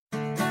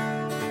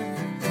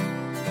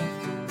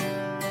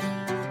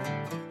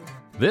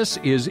This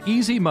is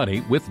Easy Money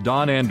with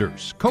Don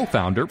Anders,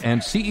 co-founder and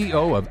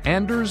CEO of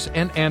Anders &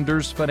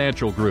 Anders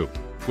Financial Group.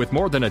 With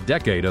more than a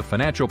decade of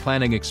financial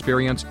planning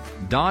experience,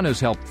 Don has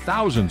helped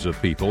thousands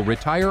of people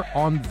retire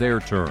on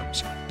their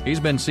terms. He's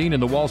been seen in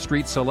the Wall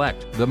Street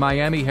Select, the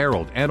Miami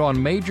Herald, and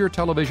on major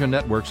television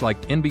networks like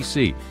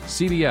NBC,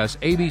 CBS,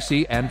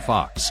 ABC, and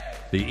Fox.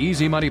 The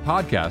Easy Money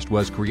podcast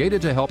was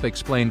created to help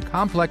explain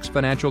complex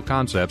financial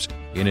concepts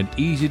in an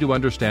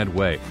easy-to-understand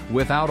way,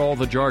 without all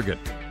the jargon.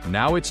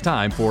 Now it's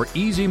time for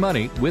Easy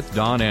Money with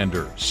Don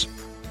Anders.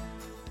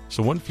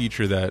 So one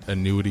feature that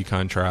annuity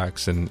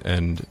contracts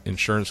and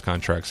insurance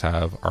contracts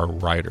have are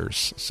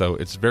riders. So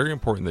it's very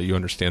important that you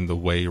understand the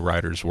way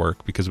riders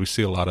work because we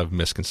see a lot of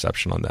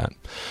misconception on that.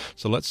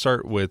 So let's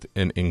start with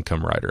an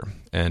income rider.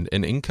 And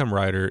an income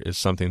rider is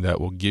something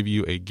that will give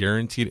you a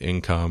guaranteed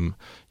income,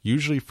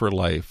 usually for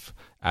life,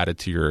 added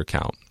to your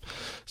account.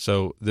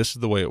 So this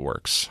is the way it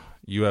works.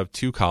 You have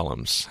two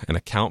columns, an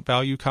account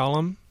value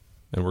column,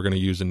 and we're going to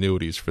use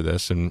annuities for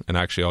this. And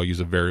actually, I'll use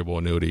a variable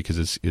annuity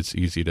because it's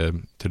easy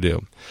to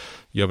do.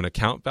 You have an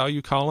account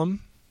value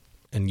column,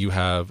 and you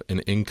have an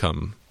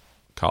income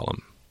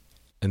column.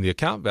 And the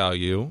account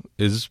value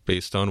is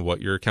based on what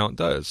your account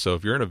does. So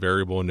if you're in a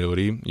variable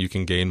annuity, you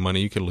can gain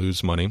money, you can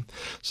lose money.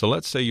 So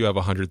let's say you have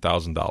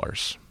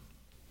 $100,000.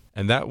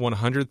 And that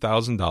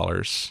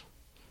 $100,000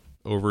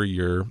 over a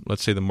year,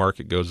 let's say the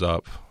market goes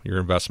up, your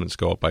investments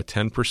go up by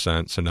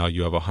 10%. So now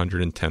you have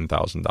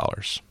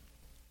 $110,000.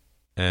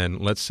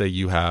 And let's say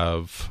you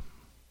have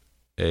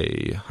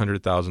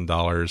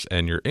 $100,000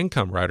 and your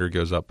income rider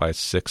goes up by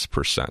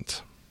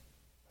 6%.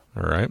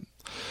 All right.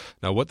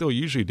 Now, what they'll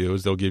usually do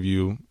is they'll give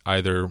you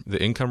either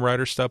the income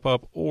rider step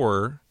up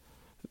or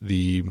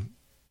the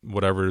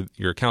whatever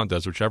your account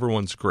does, whichever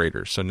one's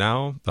greater. So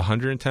now the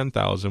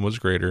 110,000 was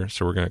greater,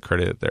 so we're going to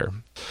credit it there.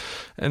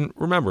 And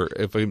remember,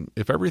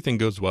 if everything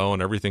goes well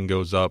and everything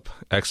goes up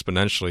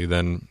exponentially,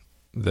 then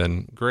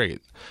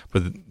great.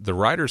 But the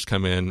riders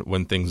come in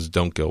when things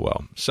don't go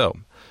well. So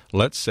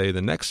let's say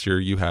the next year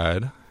you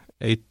had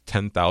a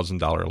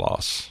 $10,000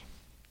 loss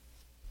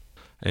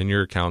and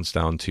your account's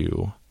down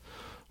to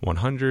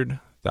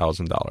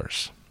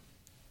 $100,000.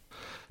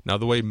 Now,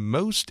 the way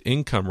most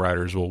income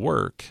riders will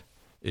work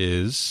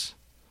is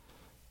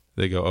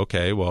they go,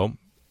 okay, well,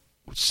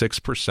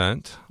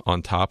 6%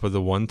 on top of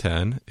the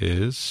 110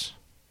 is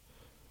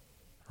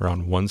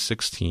around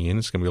 116.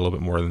 It's going to be a little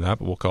bit more than that,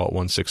 but we'll call it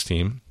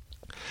 116.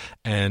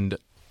 And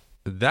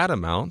that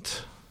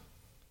amount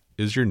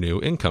is your new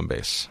income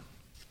base.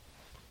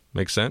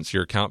 Makes sense?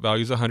 Your account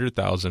value is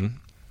 100,000.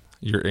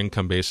 Your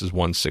income base is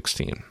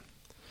 116.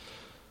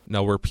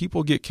 Now, where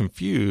people get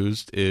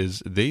confused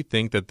is they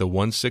think that the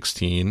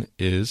 116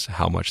 is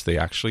how much they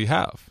actually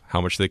have, how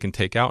much they can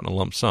take out in a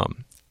lump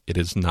sum. It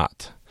is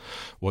not.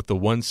 What the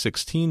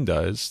 116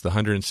 does, the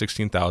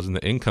 116,000,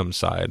 the income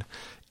side,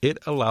 it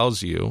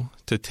allows you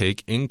to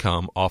take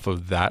income off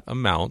of that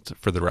amount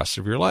for the rest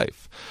of your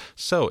life.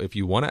 So if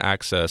you want to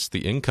access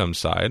the income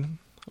side,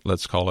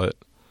 let's call it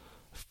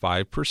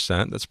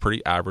 5%. That's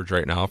pretty average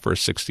right now for a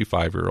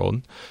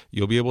 65-year-old.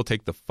 You'll be able to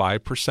take the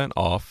 5%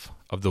 off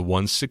of the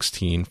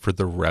 116 for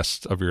the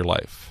rest of your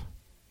life.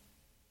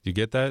 You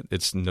get that?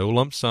 It's no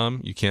lump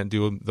sum. You can't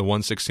do the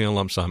 116 a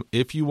lump sum.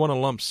 If you want a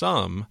lump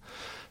sum,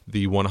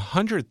 the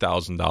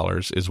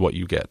 $100,000 is what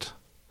you get.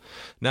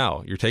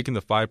 Now, you're taking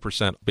the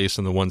 5% based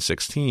on the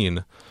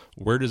 116.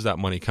 Where does that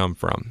money come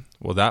from?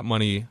 Well, that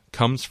money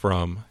comes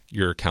from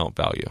your account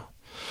value.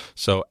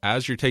 So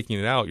as you're taking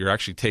it out, you're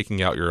actually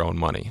taking out your own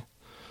money.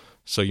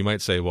 So you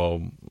might say,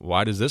 well,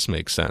 why does this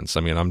make sense?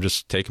 I mean, I'm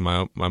just taking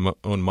my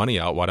own money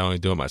out. Why don't I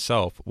do it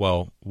myself?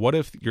 Well, what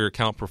if your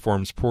account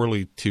performs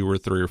poorly 2 or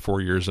 3 or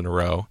 4 years in a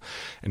row,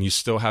 and you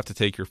still have to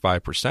take your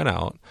 5%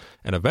 out,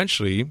 and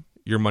eventually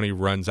your money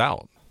runs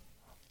out?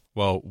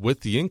 Well,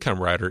 with the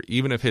income rider,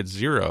 even if it's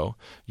zero,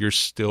 you're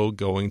still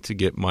going to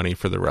get money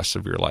for the rest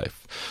of your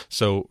life.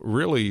 So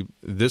really,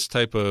 this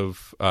type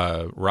of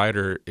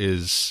rider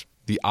is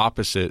the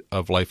opposite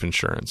of life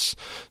insurance.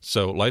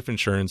 So life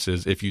insurance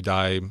is if you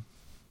die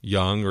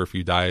young or if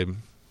you die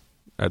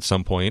at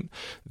some point,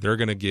 they're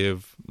going to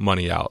give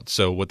money out.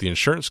 So what the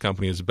insurance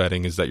company is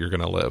betting is that you're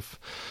going to live.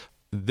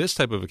 This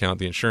type of account,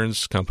 the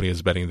insurance company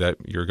is betting that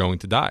you're going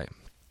to die.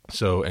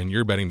 So, and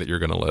you're betting that you're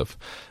going to live.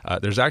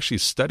 There's actually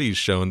studies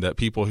shown that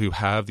people who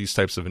have these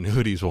types of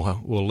annuities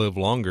will live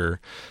longer.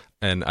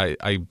 And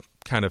I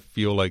kind of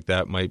feel like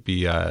that might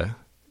be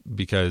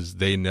because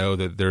they know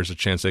that there's a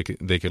chance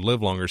they could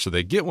live longer. So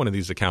they get one of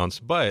these accounts,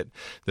 but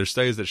there's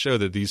studies that show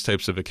that these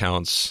types of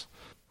accounts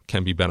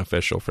can be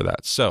beneficial for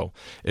that. So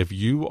if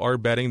you are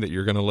betting that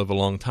you're going to live a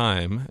long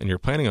time and you're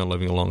planning on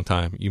living a long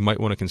time, you might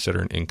want to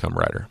consider an income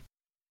rider.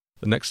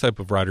 The next type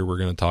of rider we're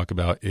going to talk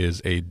about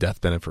is a death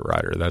benefit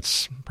rider.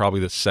 That's probably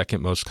the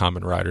second most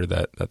common rider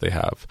that they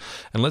have.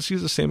 And let's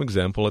use the same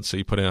example. Let's say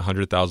you put in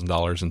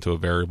 $100,000 into a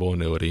variable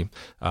annuity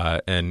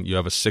and you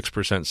have a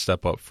 6%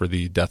 step up for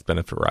the death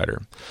benefit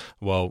rider.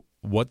 Well,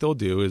 what they'll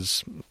do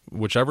is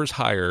whichever's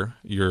higher,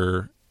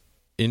 your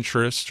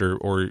interest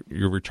or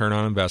your return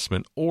on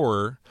investment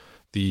or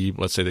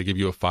let's say they give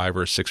you a 5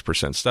 or a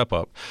 6% step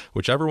up.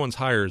 Whichever one's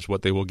higher is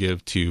what they will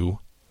give to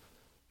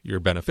your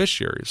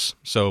beneficiaries.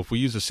 So if we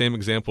use the same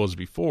example as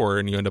before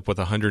and you end up with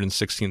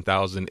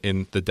 $116,000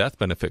 in the death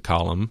benefit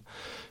column,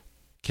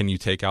 can you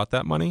take out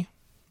that money?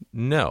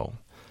 No.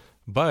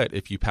 But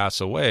if you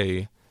pass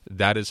away,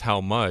 that is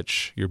how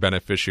much your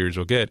beneficiaries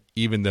will get,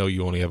 even though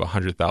you only have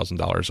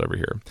 $100,000 over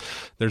here.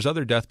 There's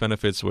other death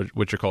benefits,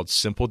 which are called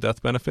simple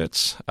death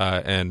benefits,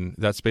 and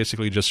that's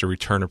basically just a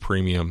return of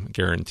premium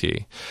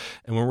guarantee.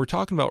 And when we're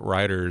talking about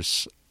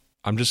riders,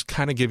 I'm just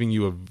kind of giving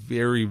you a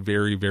very,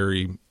 very,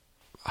 very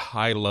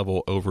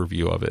high-level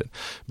overview of it,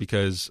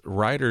 because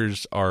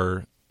riders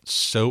are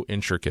so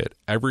intricate.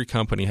 Every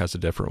company has a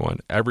different one.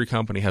 Every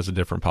company has a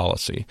different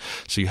policy.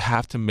 So you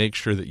have to make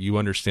sure that you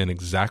understand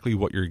exactly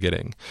what you're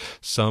getting.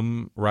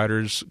 Some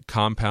riders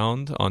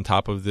compound on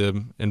top of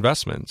the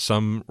investment.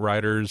 Some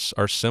riders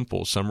are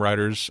simple. Some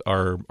riders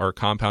are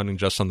compounding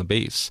just on the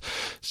base.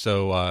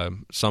 So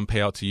some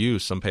pay out to you.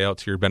 Some pay out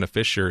to your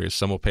beneficiaries.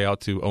 Some will pay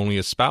out to only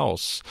a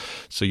spouse.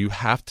 So you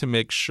have to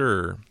make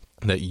sure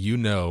that you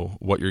know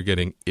what you're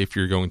getting if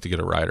you're going to get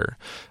a rider.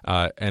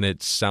 And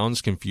it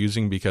sounds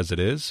confusing because it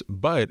is,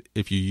 but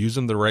if you use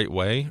them the right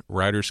way,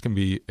 riders can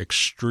be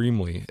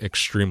extremely,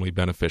 extremely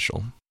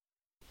beneficial.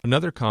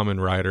 Another common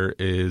rider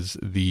is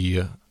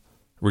the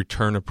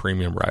return of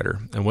premium rider.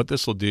 And what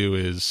this will do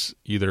is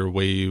either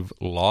waive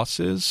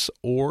losses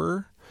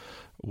or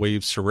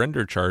waive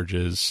surrender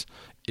charges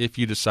if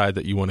you decide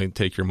that you want to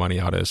take your money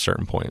out at a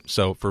certain point.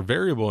 So for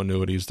variable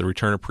annuities, the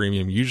return of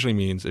premium usually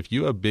means if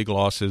you have big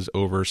losses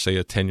over, say,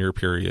 a 10-year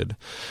period,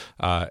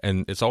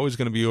 and it's always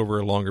going to be over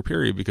a longer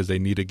period because they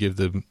need to give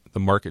the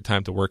market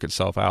time to work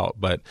itself out.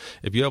 But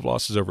if you have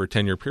losses over a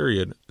 10-year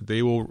period,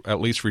 they will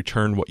at least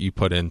return what you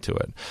put into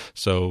it.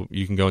 So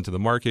you can go into the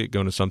market,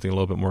 go into something a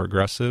little bit more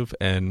aggressive,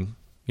 and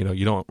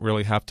you don't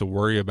really have to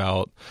worry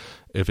about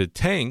if it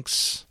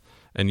tanks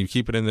and you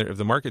keep it in there. If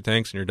the market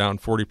tanks and you're down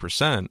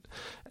 40%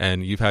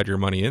 and you've had your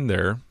money in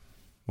there,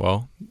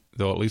 well,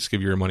 they'll at least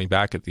give you your money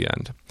back at the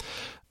end.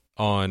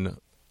 On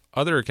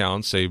other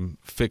accounts, say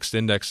fixed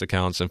index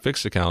accounts and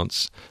fixed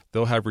accounts,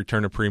 they'll have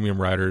return of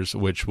premium riders,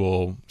 which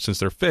will, since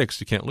they're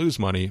fixed, you can't lose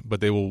money, but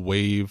they will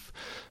waive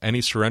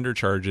any surrender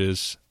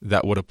charges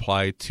that would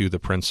apply to the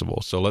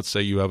principal. So let's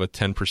say you have a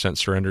 10%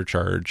 surrender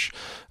charge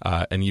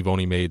and you've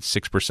only made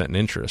 6% in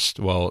interest.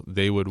 Well,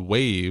 they would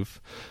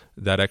waive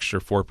that extra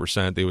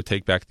 4%. They would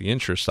take back the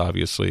interest,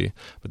 obviously,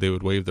 but they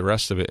would waive the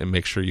rest of it and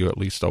make sure you at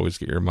least always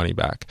get your money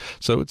back.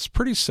 So it's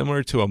pretty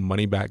similar to a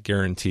money back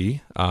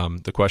guarantee.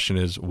 The question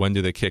is, when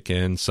do they kick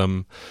in?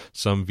 Some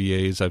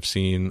VAs I've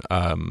seen,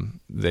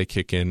 they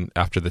kick in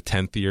after the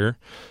 10th year,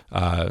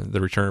 the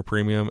return of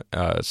premium.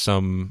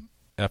 Some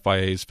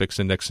FIAs, fixed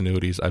index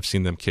annuities, I've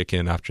seen them kick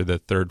in after the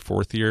 3rd,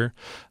 4th year.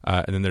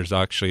 And then there's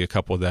actually a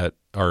couple that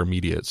are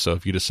immediate. So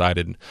if you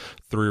decided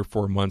 3 or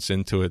 4 months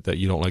into it that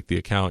you don't like the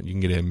account, you can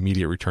get an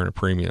immediate return of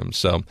premium.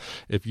 So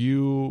if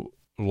you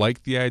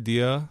like the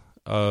idea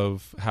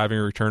of having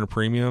a return of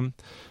premium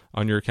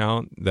on your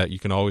account that you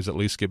can always at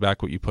least get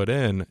back what you put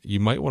in, you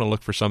might want to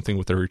look for something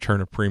with a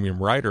return of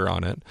premium rider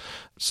on it.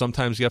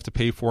 Sometimes you have to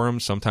pay for them.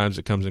 Sometimes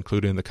it comes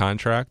included in the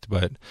contract.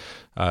 But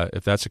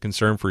if that's a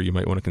concern for you, you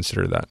might want to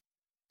consider that.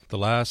 The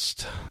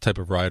last type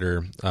of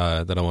rider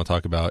that I want to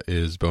talk about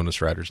is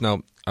bonus riders.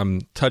 Now,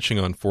 I'm touching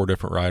on 4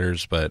 different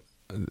riders, but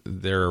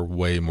there are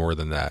way more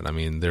than that. I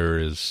mean, there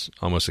is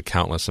almost a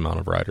countless amount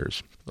of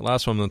riders. The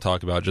last one I'm going to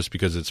talk about, just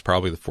because it's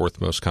probably the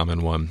 4th most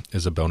common one,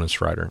 is a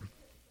bonus rider.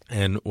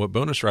 And what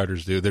bonus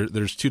riders do,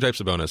 there's 2 types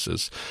of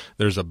bonuses.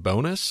 There's a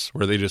bonus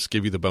where they just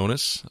give you the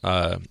bonus,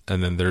 and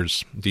then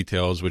there's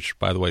details, which,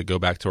 by the way, go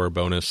back to our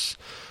bonus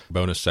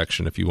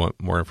section if you want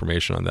more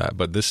information on that.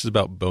 But this is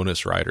about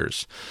bonus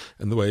riders.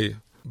 And the way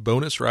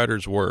bonus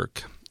riders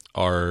work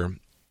are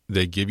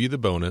they give you the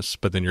bonus,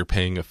 but then you're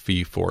paying a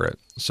fee for it.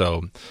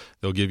 So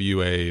they'll give you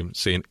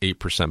say an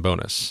 8%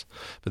 bonus,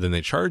 but then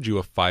they charge you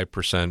a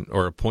 5%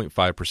 or a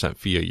 0.5%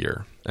 fee a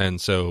year. And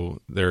so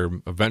they're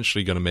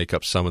eventually going to make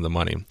up some of the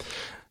money.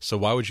 So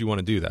why would you want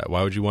to do that?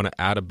 Why would you want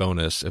to add a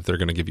bonus if they're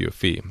going to give you a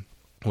fee?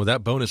 Well,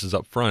 that bonus is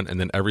up front, and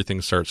then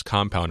everything starts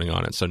compounding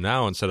on it. So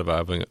now instead of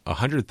having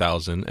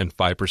 $100,000 and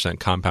 5%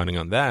 compounding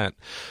on that,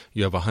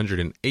 you have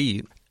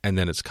 $108,000, and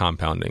then it's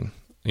compounding.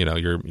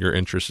 Your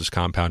interest is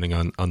compounding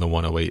on the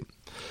 108.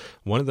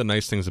 One of the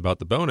nice things about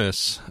the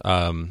bonus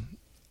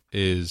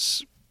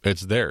is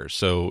it's there.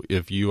 So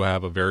if you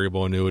have a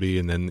variable annuity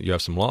and then you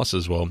have some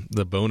losses, well,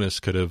 the bonus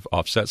could have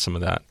offset some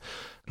of that.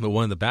 But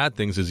one of the bad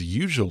things is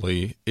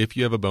usually if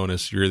you have a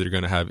bonus, you're either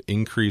going to have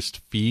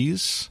increased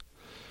fees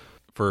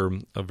for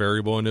a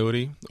variable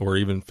annuity or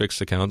even fixed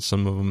accounts.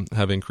 Some of them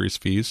have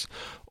increased fees,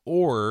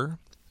 or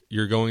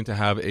you're going to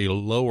have a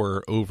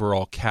lower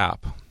overall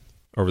cap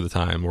over the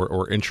time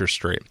or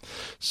interest rate.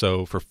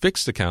 So for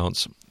fixed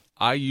accounts,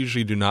 I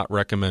usually do not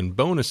recommend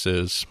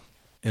bonuses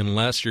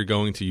unless you're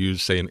going to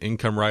use, say, an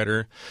income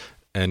rider.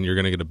 and you're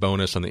going to get a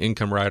bonus on the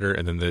income rider,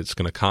 and then it's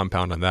going to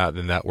compound on that,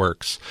 then that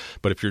works.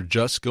 But if you're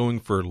just going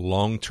for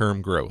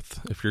long-term growth,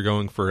 if you're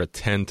going for a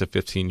 10 to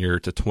 15-year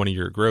to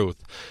 20-year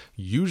growth,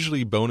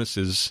 usually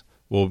bonuses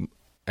will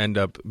end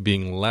up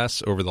being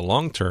less over the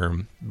long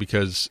term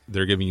because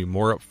they're giving you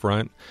more up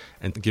front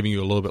and giving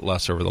you a little bit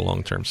less over the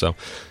long term. So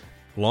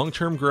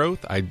long-term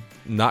growth, I'm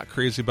not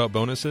crazy about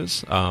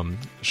bonuses.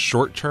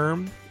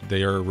 Short-term,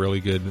 they are a really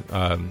good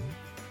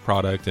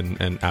product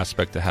and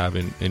aspect to have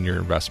in your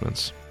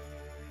investments.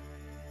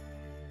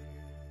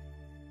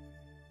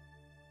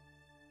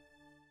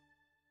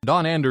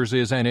 Don Anders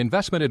is an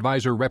investment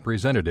advisor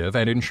representative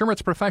and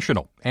insurance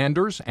professional.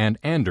 Anders and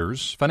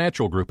Anders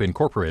Financial Group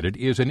Incorporated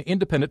is an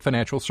independent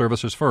financial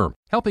services firm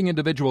helping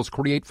individuals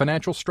create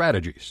financial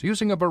strategies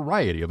using a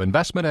variety of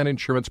investment and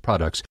insurance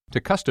products to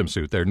custom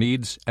suit their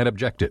needs and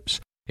objectives.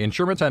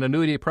 Insurance and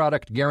annuity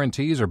product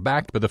guarantees are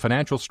backed by the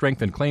financial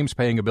strength and claims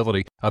paying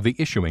ability of the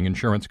issuing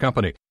insurance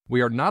company.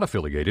 We are not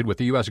affiliated with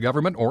the U.S.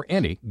 government or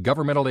any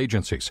governmental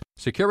agencies.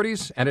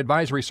 Securities and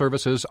advisory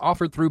services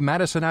offered through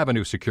Madison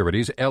Avenue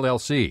Securities,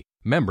 LLC,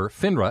 member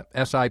FINRA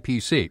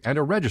SIPC, and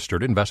a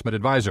registered investment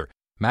advisor.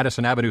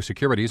 Madison Avenue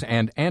Securities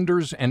and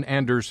Anders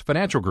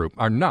Financial Group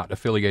are not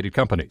affiliated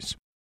companies.